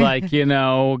want to work. be like,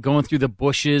 going through the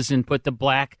bushes and put the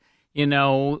black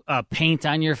paint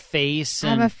on your face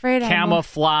and I'm afraid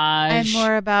camouflage. I'm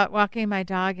more about walking my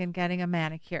dog and getting a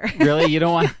manicure. Really? You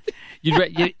don't want you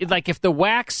like if the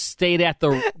wax stayed at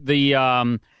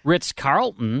the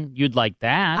Ritz-Carlton, you'd like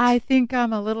that. I think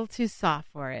I'm a little too soft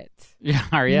for it. Yeah,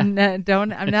 are you? I'm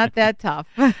not that tough.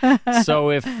 So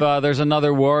if there's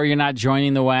another war, you're not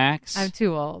joining the wax? I'm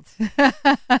too old.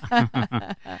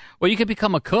 Well, you could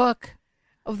become a cook.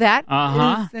 Oh, that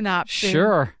is an option.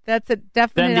 Sure. That's a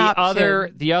definite option.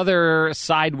 Then the other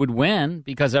side would win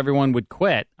because everyone would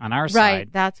quit on our side.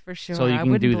 Right, that's for sure. So you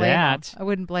can do that. I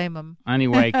wouldn't blame them.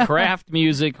 Anyway, Kraft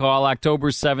Music Hall, October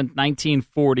 7th,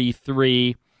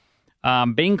 1943.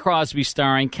 Bing Crosby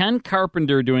starring, Ken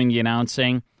Carpenter doing the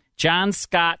announcing, John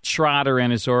Scott Trotter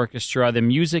and his orchestra, the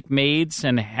Music Maids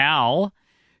and Hal,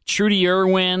 Trudy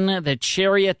Irwin, the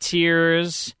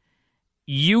Charioteers,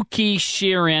 Yuki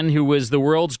Shirin, who was the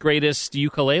world's greatest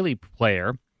ukulele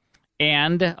player,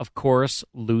 and, of course,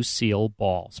 Lucille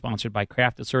Ball. Sponsored by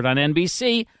Kraft. It's heard on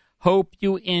NBC. Hope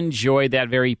you enjoyed that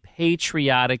very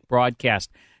patriotic broadcast.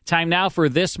 Time now for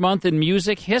This Month in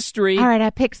Music History. All right, I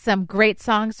picked some great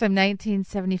songs from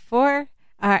 1974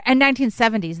 and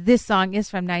 1970s. This song is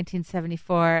from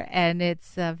 1974, and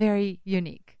it's very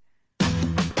unique.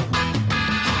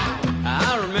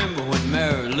 I remember when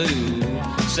Mary Lou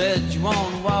said, "You want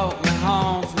to walk me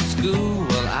home from school?"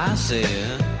 Well, I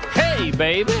said, "Hey,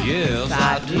 baby." Yes,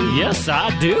 I do. Yes, I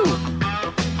do.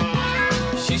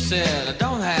 She said, "I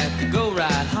don't have to go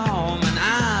right home," and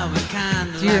I would kind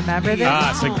of. Do you remember this?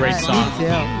 Ah, it's a great song. Me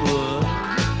too.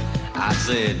 I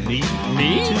said, "Me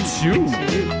too."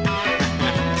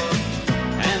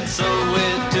 And so we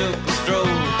took a stroll,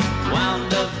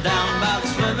 wound up down by the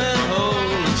swimming hole,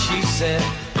 and she said,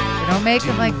 "Don't make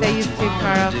them like they used to,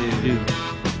 Carl."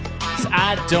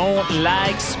 I don't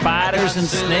like spiders and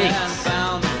snakes.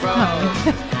 Found a frog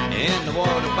in the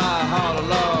water by a hollow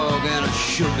log, and I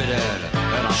shook it at her.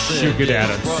 And I said, Shook it at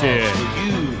her, said.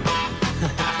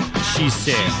 She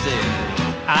said,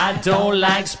 "I don't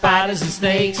like spiders and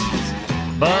snakes,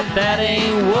 but that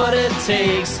ain't what it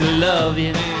takes to love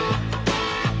you."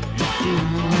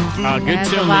 Good That's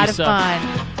tune, a lot Lisa. of fun.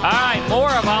 All right, more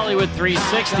of Hollywood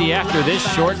 360 after this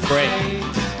short break.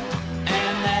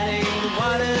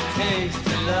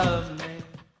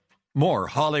 More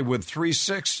Hollywood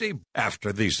 360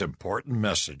 after these important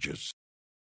messages.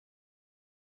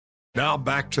 Now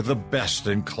back to the best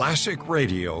in classic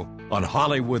radio on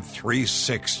Hollywood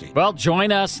 360. Well,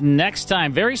 join us next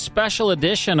time. Very special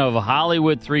edition of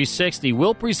Hollywood 360.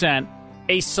 We'll present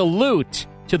a salute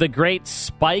to the great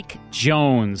Spike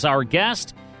Jones. Our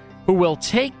guest, who will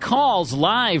take calls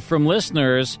live from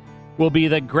listeners, will be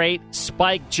the great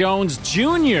Spike Jones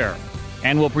Jr.,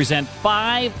 and we'll present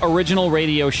 5 original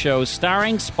radio shows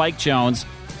starring Spike Jones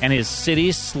and his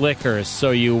City Slickers, so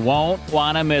you won't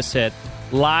want to miss it.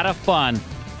 Lot of fun.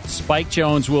 Spike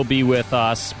Jones will be with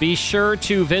us. Be sure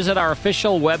to visit our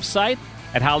official website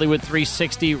at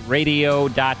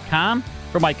Hollywood360radio.com.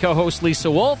 For my co-host Lisa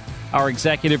Wolf, our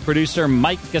executive producer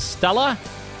Mike Costella,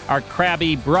 our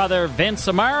crabby brother Vince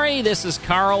Amari, this is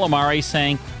Carl Amari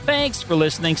saying thanks for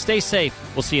listening. Stay safe.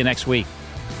 We'll see you next week.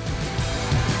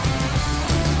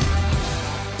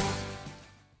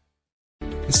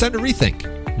 It's time to rethink,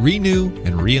 renew,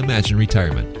 and reimagine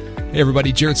retirement. Hey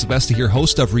everybody, Jared Sebesta here,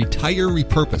 host of Retire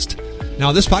Repurposed.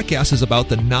 Now this podcast is about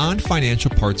the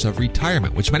non-financial parts of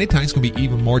retirement, which many times can be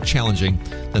even more challenging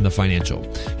than the financial.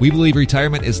 We believe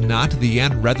retirement is not the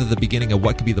end, rather the beginning of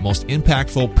what could be the most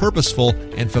impactful, purposeful,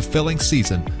 and fulfilling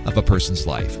season of a person's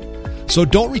life. So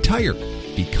don't retire,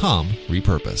 become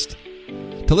repurposed.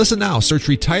 To listen now, search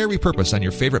Retire Repurposed on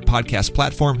your favorite podcast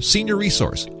platform, Senior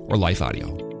Resource, or Life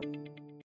Audio.